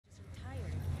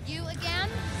You again?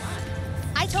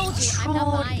 I told you, True I'm not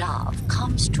lying. love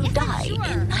comes to Yes, die sure.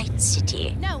 in Night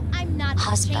City. No, I'm not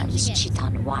Husbands changing it. cheat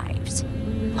on wives.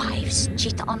 Wives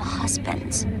cheat on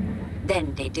husbands.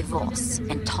 Then they divorce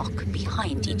and talk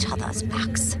behind each other's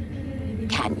backs.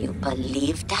 Can you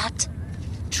believe that?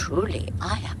 Truly,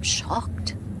 I am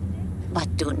shocked.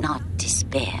 But do not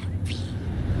despair, V.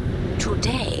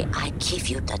 Today, I give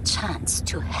you the chance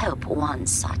to help one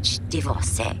such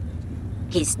divorcee.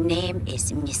 His name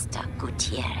is Mr.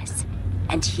 Gutierrez,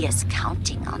 and he is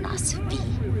counting on us, V.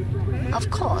 Of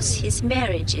course, his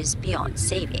marriage is beyond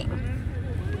saving,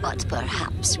 but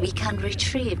perhaps we can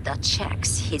retrieve the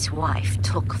checks his wife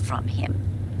took from him.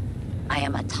 I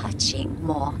am attaching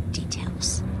more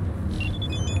details.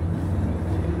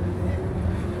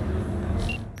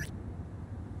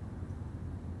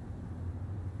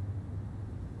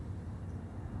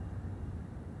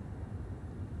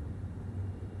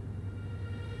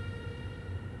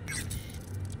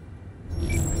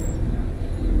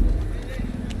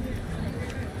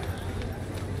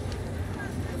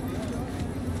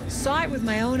 Saw it with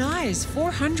my own eyes.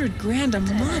 400 grand a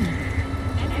month.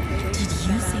 Did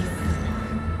you say?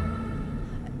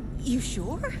 You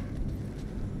sure?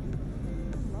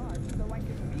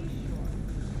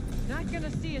 Not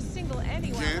gonna see a single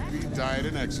anywhere. Can't beat diet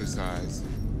and exercise.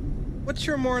 What's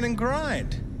your morning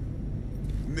grind?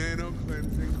 Nano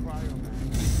cleansing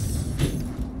cryomax.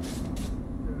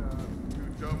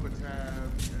 Do dopa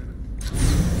tabs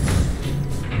and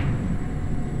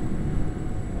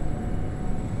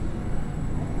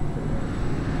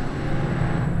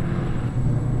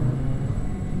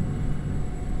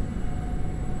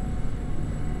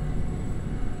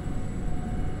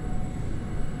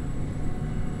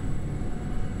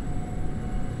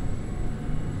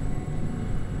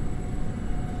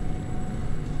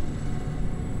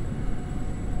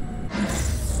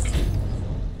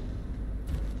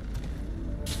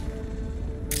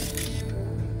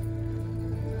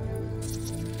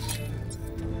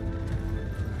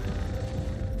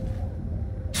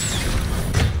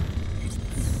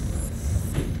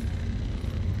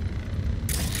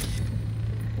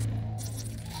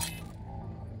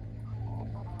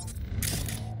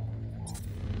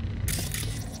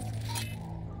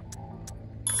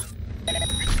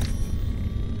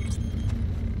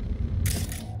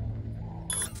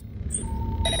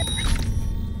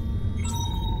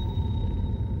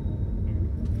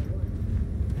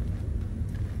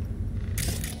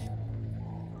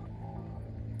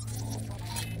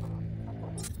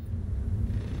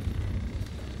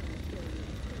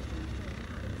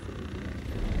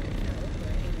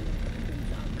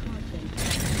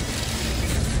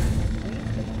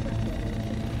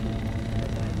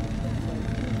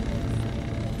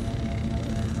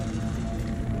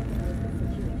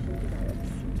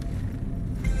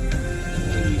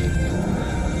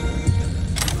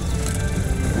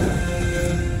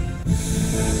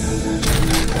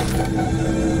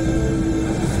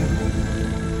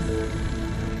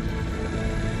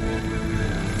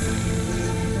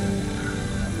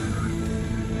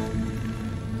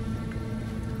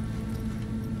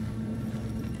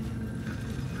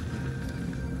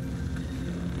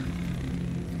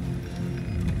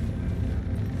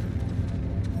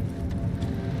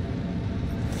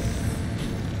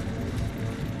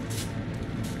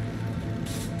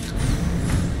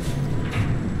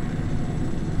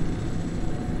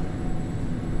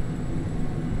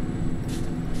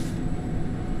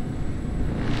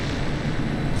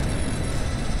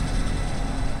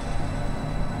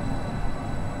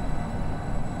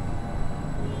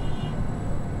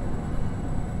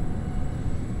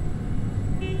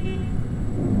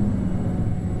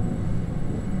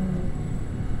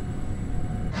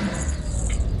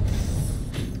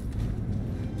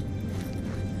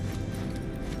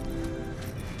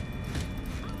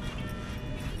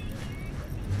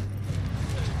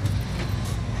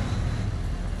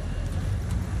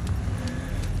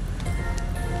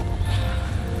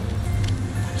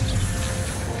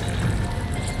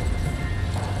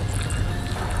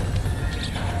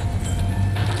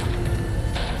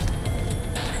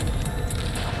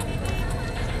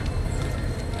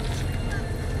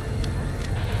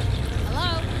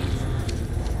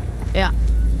Yeah.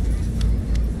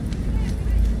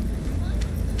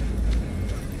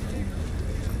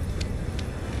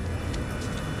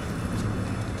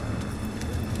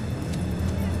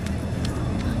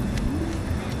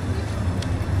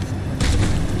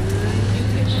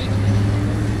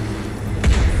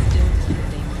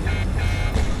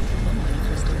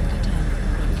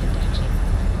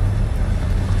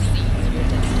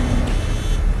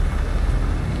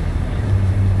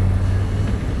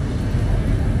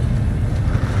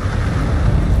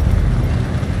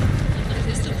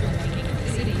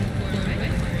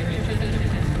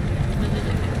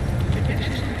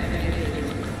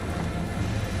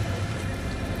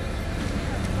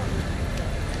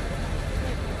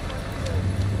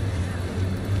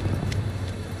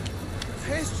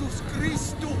 Jesus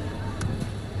Christo!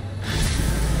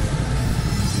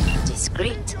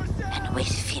 Discreet and with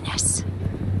finesse.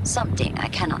 Something I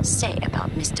cannot say about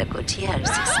Mr.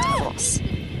 Gutierrez's divorce.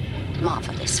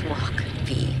 Marvelous work,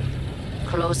 V.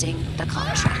 Closing the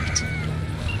contract.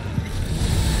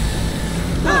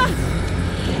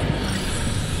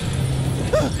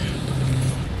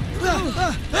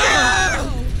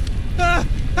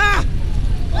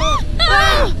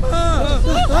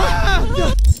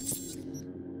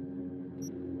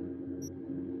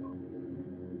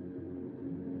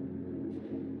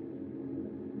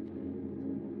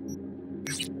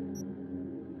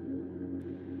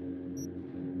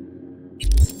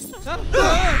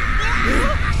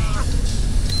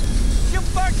 You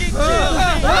fucking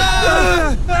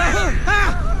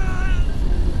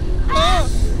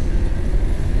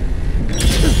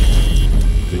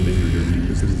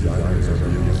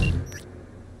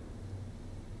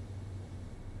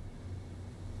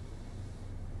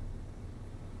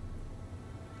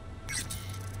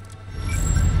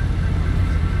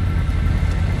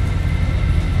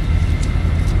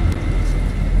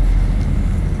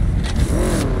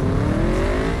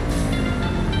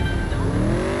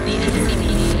The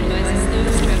NCPD advises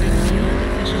those driving beyond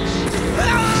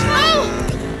official.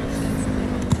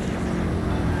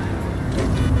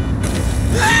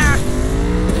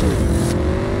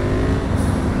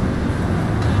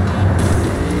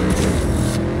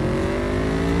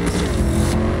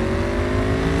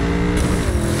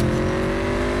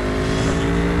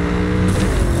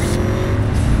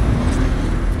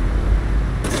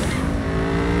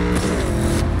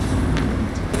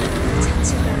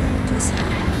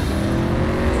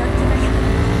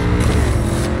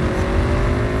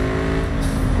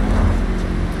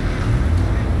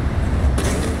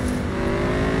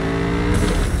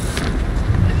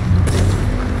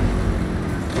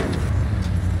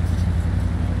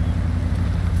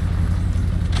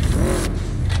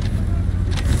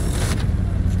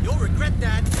 You'll regret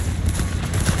that.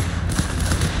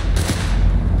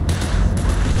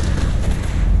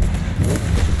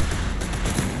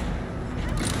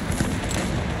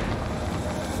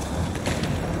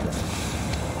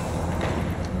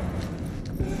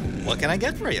 What can I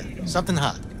get for you? Something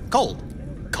hot, cold,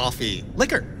 coffee,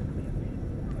 liquor.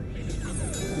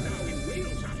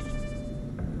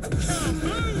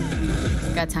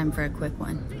 Got time for a quick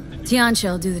one. Tianchi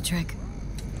will do the trick.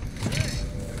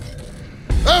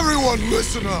 Everyone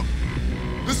listen up!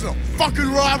 This is a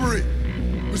fucking robbery!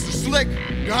 Mr. Slick,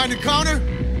 behind the counter?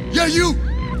 Yeah, you!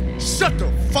 Shut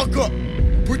the fuck up!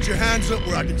 Put your hands up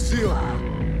where I can see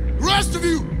them. The rest of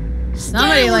you, stay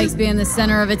Somebody with- likes being the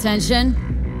center of attention.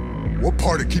 What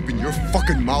part of keeping your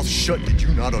fucking mouth shut did you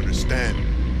not understand?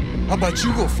 How about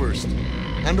you go first?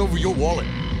 Hand over your wallet.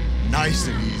 Nice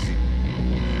and easy.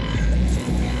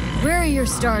 Where are your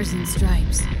stars and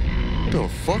stripes? The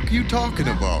fuck you talking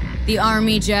about? The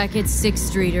army jackets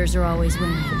 6th Streeters are always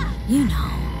wearing. You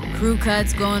know, crew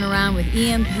cuts going around with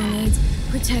EMP nades,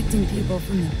 protecting people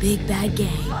from the big bad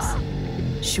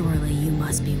gangs. Surely you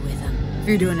must be with them, if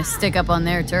you're doing a stick-up on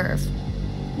their turf.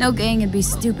 No gang would be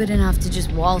stupid enough to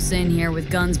just waltz in here with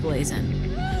guns blazing.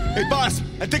 Hey boss,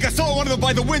 I think I saw one of them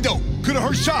by the window. Could have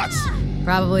heard shots.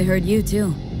 Probably heard you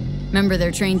too. Remember,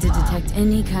 they're trained to detect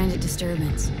any kind of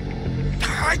disturbance.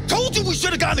 I told you we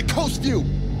should have gotten the coast view.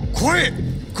 Quick,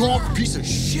 gawk piece of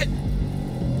shit.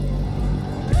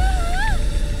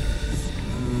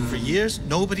 For years,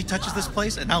 nobody touches this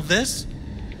place, and now this?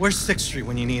 Where's 6th Street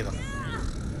when you need them?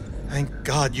 Thank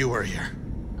God you were here.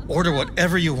 Order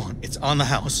whatever you want. It's on the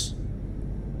house.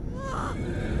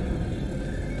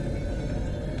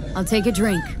 I'll take a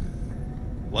drink.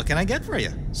 What can I get for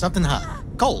you? Something hot,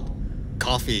 cold,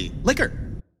 coffee, liquor.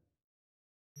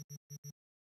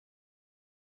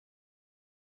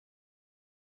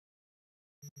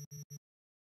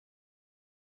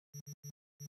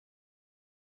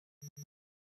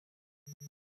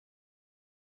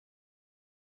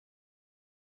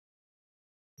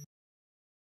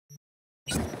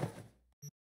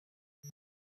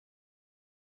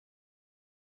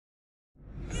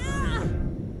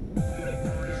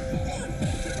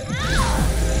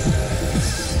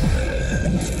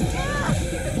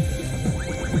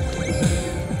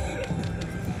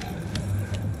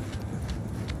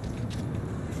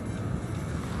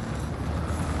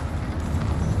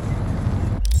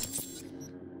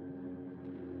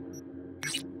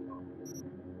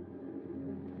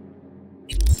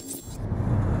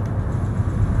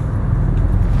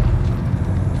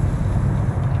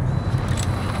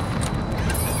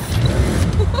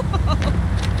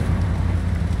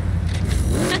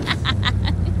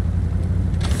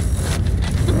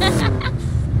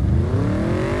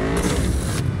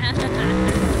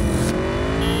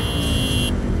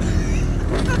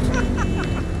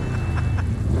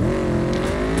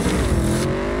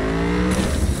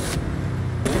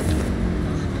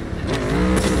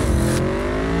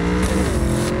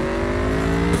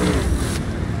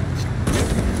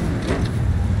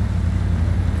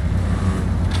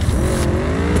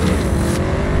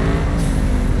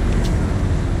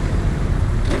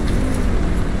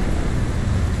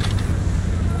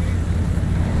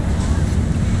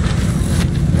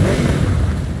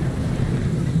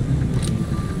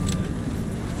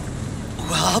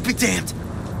 be damned.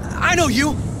 I know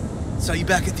you. Saw you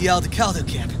back at the Aldecaldo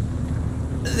camp.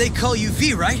 They call you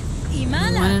V, right? The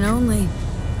one and only.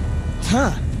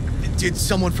 Huh. Did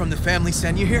someone from the family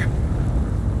send you here?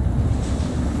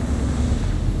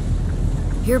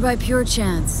 Here by pure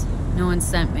chance. No one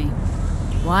sent me.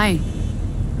 Why?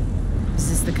 Is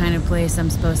this the kind of place I'm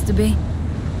supposed to be?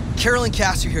 Carol and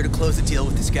Cass are here to close the deal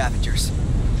with the scavengers.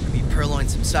 We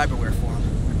purloined some cyberware for them.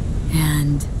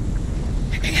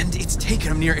 And it's taken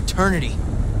them near eternity.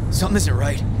 Something isn't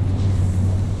right.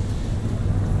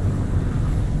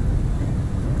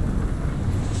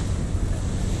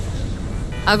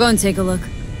 I'll go and take a look.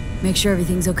 Make sure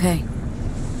everything's okay.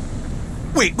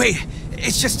 Wait.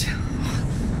 It's just...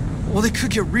 Well, they could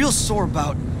get real sore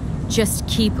about... Just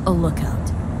keep a lookout.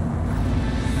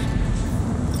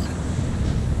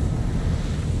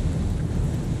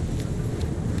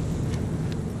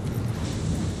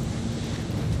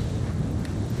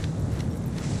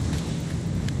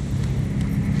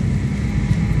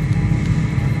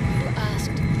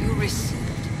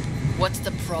 What's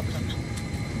the problem?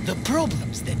 The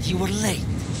problem's that you were late.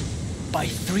 By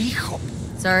 3 hops.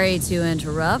 Sorry to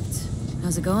interrupt.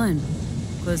 How's it going?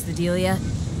 Close the deal yet?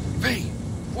 V,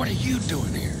 what are you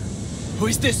doing here? Who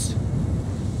is this?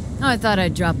 Oh, I thought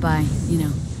I'd drop by. You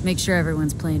know, make sure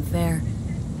everyone's playing fair.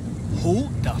 Who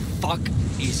the fuck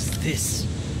is this?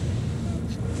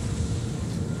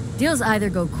 Deals either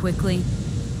go quickly,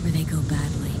 or they go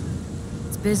badly.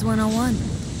 It's Biz 101.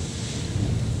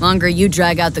 Longer you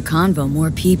drag out the convo, more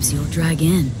peeps you'll drag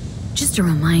in. Just a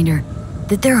reminder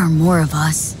that there are more of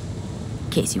us.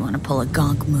 In case you want to pull a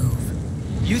gonk move.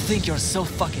 You think you're so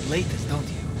fucking latest, don't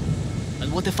you?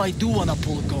 And what if I do want to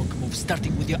pull a gonk move,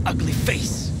 starting with your ugly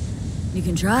face? You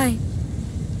can try.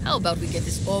 How about we get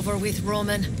this over with,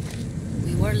 Roman?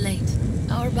 We were late.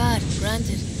 Our bad,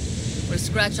 granted. We'll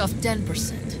scratch off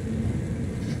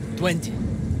 10%. 20.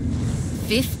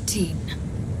 15.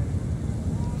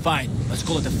 Fine, let's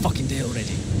call it a fucking day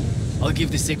already. I'll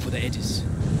give the sick for the edges.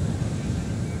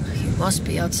 You must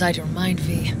be outside your mind,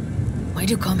 V. Why'd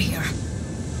you come here?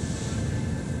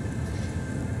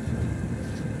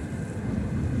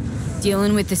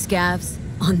 Dealing with the scavs,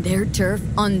 on their turf,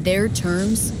 on their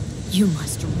terms, you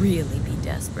must really be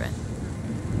desperate.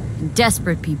 And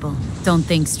desperate people don't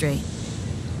think straight.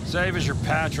 Save as you're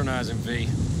patronizing, V.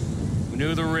 We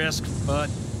knew the risk,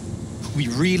 but... We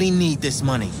really need this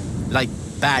money. Like,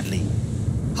 badly.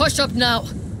 Hush up now.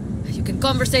 You can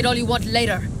conversate all you want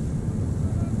later.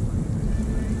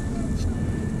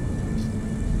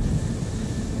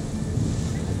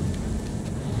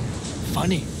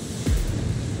 Funny.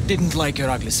 Didn't like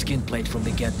your ugly skin plate from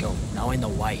the get-go. Now I know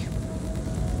why.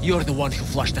 You're the one who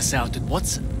flushed us out with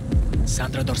Watson.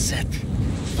 Sandra Dorset.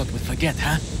 Thought we'd forget,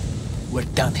 huh? We're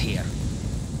done here.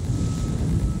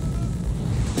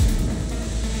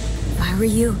 If I were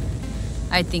you,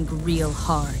 I'd think real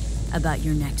hard about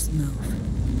your next move.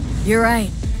 You're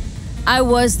right. I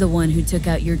was the one who took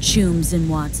out your chooms in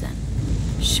Watson.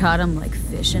 Shot them like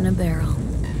fish in a barrel.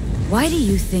 Why do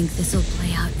you think this'll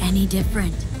play out any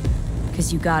different?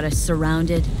 'Cause you got us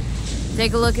surrounded?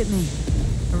 Take a look at me.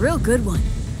 A real good one.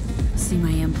 See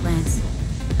my implants?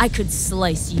 I could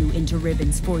slice you into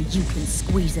ribbons before you can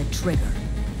squeeze a trigger.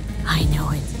 I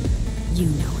know it. You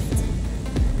know it.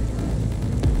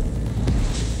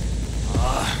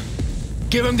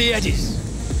 Give him the edges.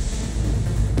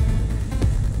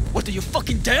 What, are you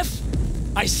fucking deaf?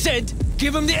 I said,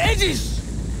 give him the edges!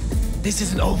 This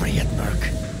isn't over yet, Merc.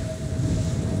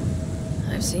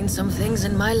 I've seen some things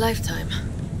in my lifetime.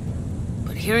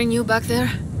 But hearing you back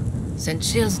there sent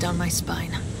chills down my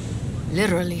spine.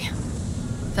 Literally.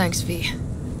 Thanks, V.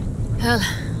 Hell,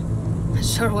 it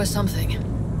sure was something.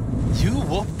 You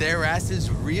whooped their asses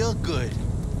real good.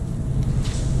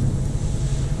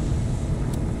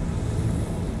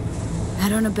 I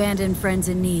don't abandon friends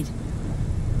in need.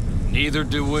 Neither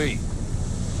do we.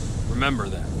 Remember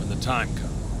that when the time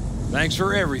comes. Thanks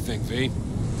for everything, V.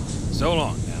 So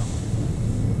long.